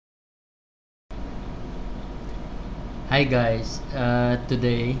Hi guys,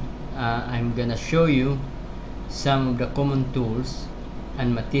 today I'm gonna show you some of the common tools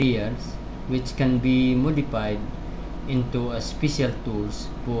and materials which can be modified into special tools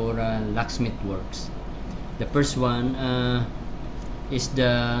for locksmith works. The first one is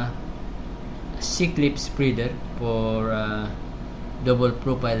the C-clip spreader for double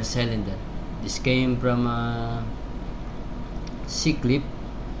profile cylinder. This came from a C-clip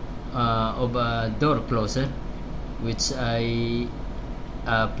of a door closer, which I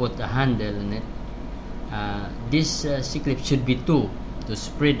put a handle on it. This C-clip should be two to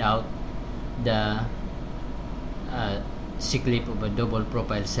spread out the C-clip of a double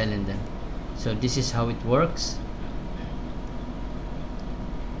profile cylinder. So this is how it works.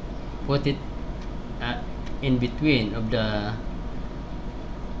 Put it in between of the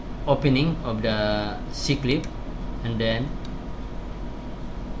opening of the C-clip, and then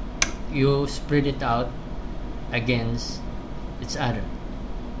you spread it out against each other.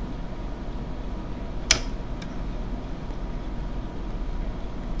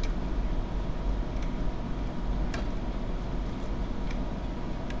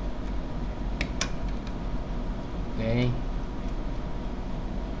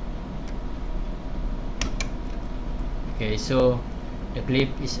 Okay, so the clip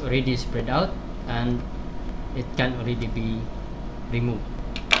is already spread out and it can already be removed.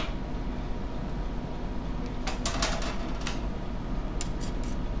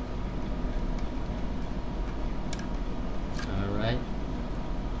 Alright.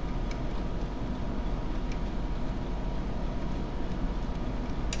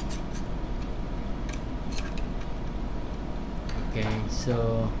 Okay,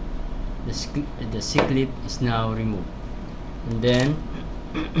 so the C-clip is now removed. And then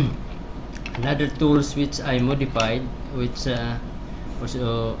another tools which I modified, which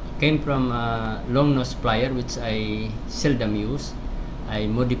also came from long nose plier, which I seldom use. I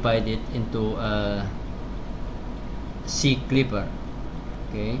modified it into a C-clipper.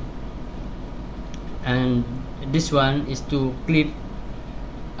 Okay, and this one is to clip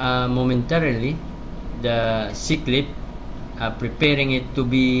momentarily the C-clip, preparing it to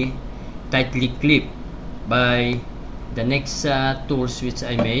be tightly clipped by the next tools which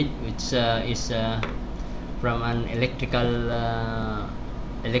I made, which is from an electric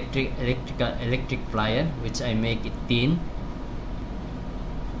plier, which I make it thin.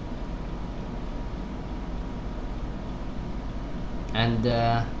 And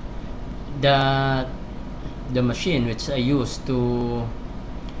the machine which I use to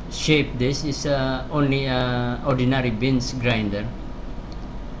shape this is only ordinary beans grinder.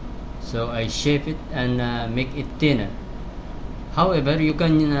 So I shape it and make it thinner. However, you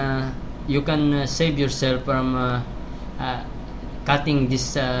can save yourself from cutting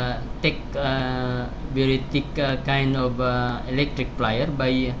this very thick kind of electric plier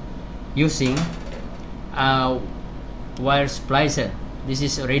by using a wire splicer. This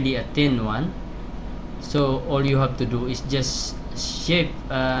is already a thin one, so all you have to do is just shape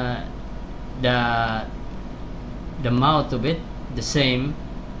the mouth of it the same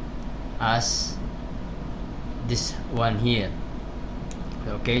as this one here.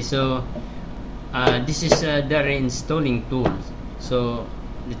 Okay, so this is the reinstalling tool. So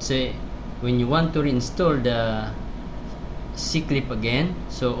let's say when you want to reinstall the C-clip again,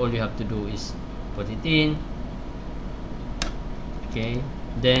 so all you have to do is put it in. Okay,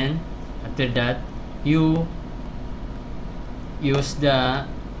 then after that you use the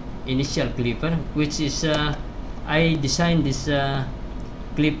initial clipper, which is I designed this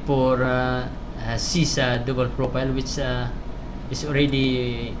clip for CISA double profile, which is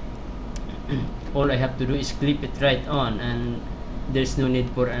already all I have to do is clip it right on, and there's no need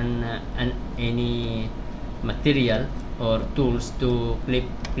for any material or tools to clip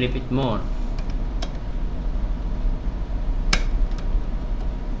it more.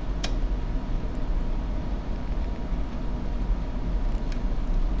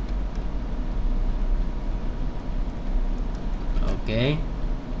 Okay,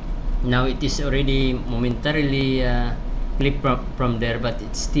 now it is already momentarily clipped from there, but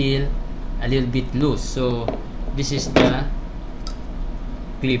it's still a little bit loose. So this is the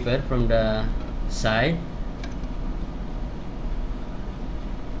clipper from the side,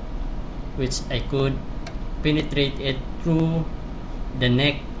 which I could penetrate it through the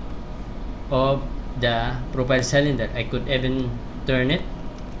neck of the profile cylinder. I could even turn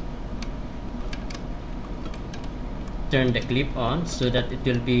the clip on so that it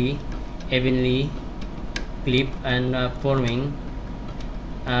will be evenly clipped and forming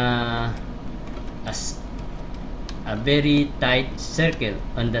a very tight circle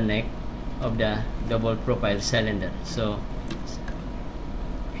on the neck of the double profile cylinder. So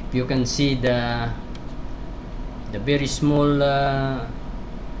if you can see the very small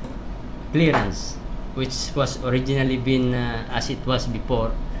clearance which was originally been as it was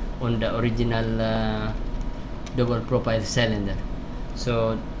before on the original double profile cylinder.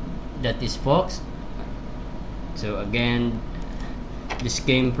 So that is Fox. So again, this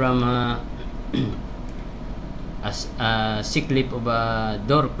came from a C-clip of a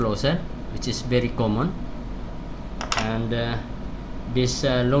door closer, which is very common, and these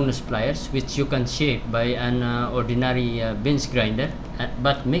long nose pliers, which you can shape by an ordinary bench grinder,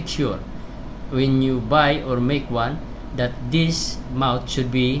 but make sure when you buy or make one that this mouth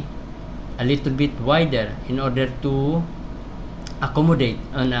should be a little bit wider in order to accommodate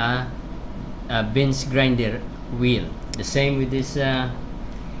on a bench grinder wheel. The same with this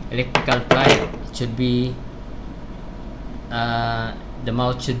electrical plier. It should be the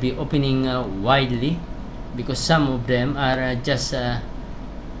mouth should be opening widely, because some of them are just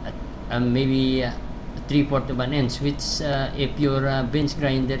maybe 3/4 of an inch, which if your bench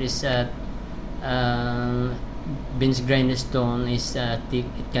grinder is bench grinder stone is thick,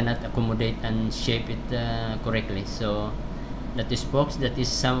 it cannot accommodate and shape it correctly. So that is Fox. That is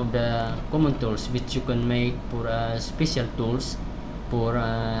some of the common tools which you can make for special tools for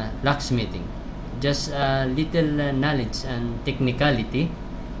locksmithing. Just a little knowledge and technicality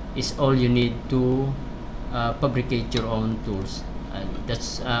is all you need to fabricate your own tools.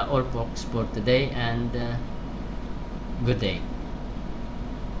 That's all, folks, for today, and good day.